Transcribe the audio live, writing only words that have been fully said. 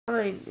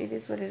fine. It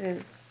is what it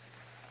is.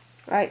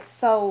 Right,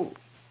 so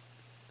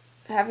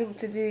having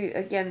to do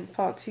again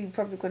part two,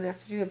 probably gonna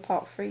have to do a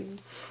part three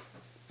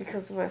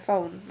because of my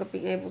phone not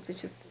being able to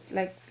just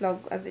like vlog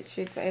as it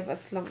should forever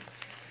too long.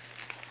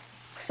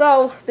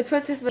 So the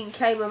Princess Meeting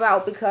came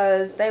about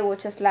because they were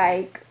just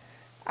like,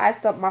 I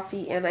stopped my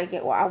feet and I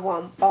get what I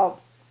want, but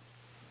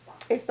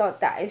it's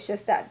not that. It's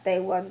just that they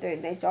weren't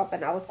doing their job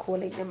and I was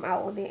calling them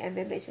out on it and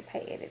then they just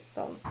hated it.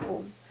 So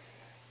boom.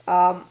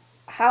 Um,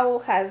 how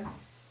has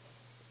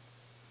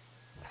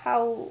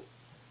how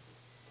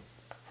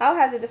how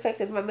has it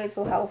affected my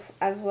mental health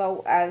as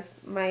well as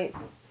my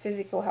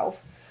physical health?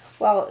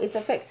 Well, it's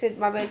affected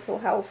my mental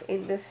health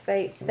in the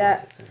state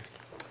that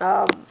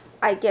um,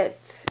 I get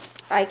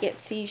I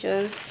get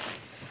seizures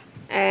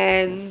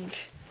and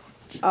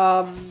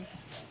um,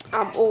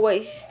 I'm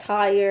always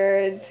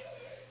tired.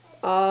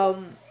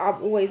 I'm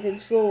always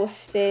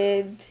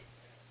exhausted.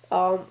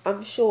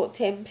 I'm short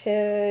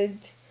tempered.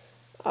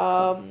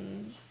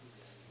 Um,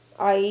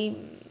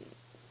 I'm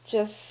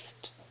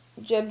just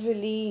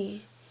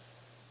generally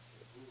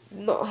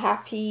not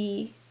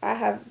happy. I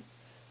have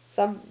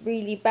some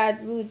really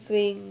bad mood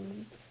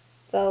swings,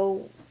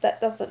 so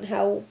that doesn't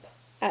help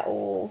at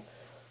all.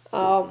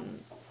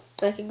 Um,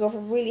 I can go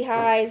from really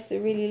highs to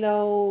really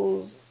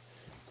lows.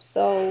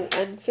 So,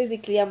 and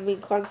physically, I'm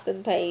in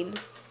constant pain.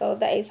 So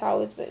that is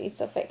how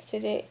it's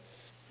affected it.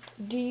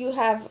 Do you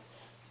have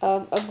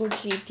a good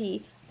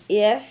GP?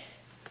 Yes,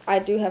 I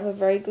do have a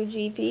very good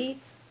GP,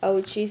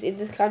 which is in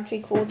this country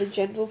called the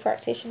general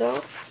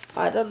practitioner.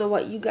 I don't know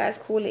what you guys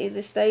call it in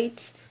the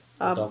States.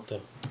 Doctor.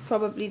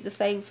 Probably the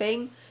same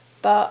thing,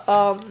 but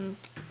my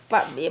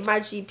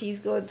GP is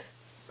good.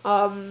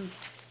 Um,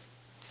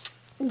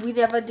 we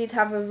never did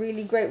have a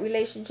really great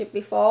relationship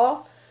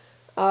before,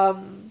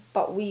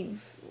 but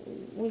we've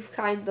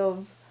kind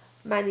of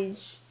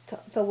managed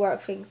to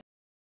work things.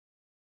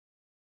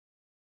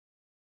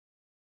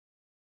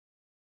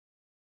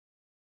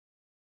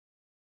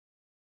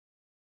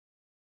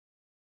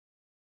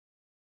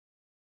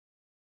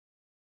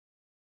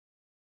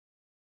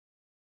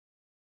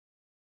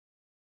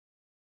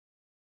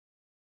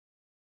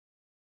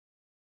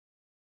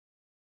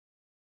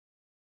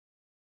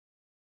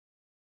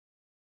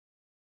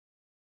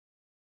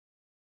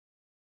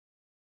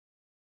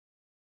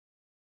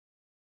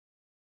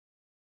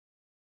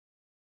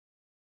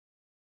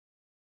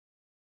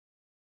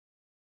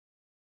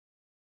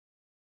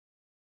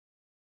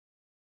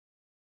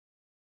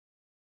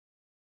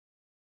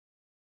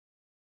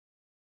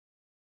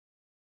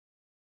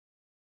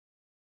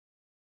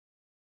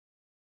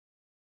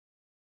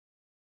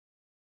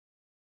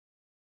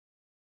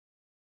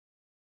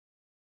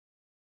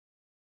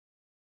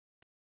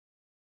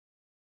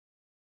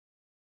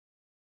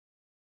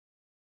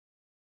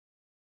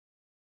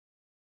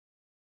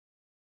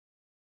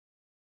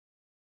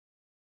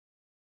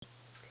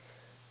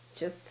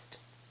 Just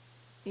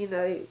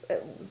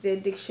the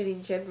addiction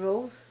in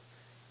general.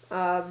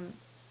 Um,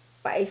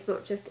 but it's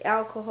not just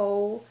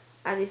alcohol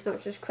and it's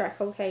not just crack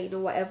cocaine or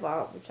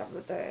whatever, which I'm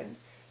not doing.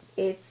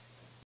 It's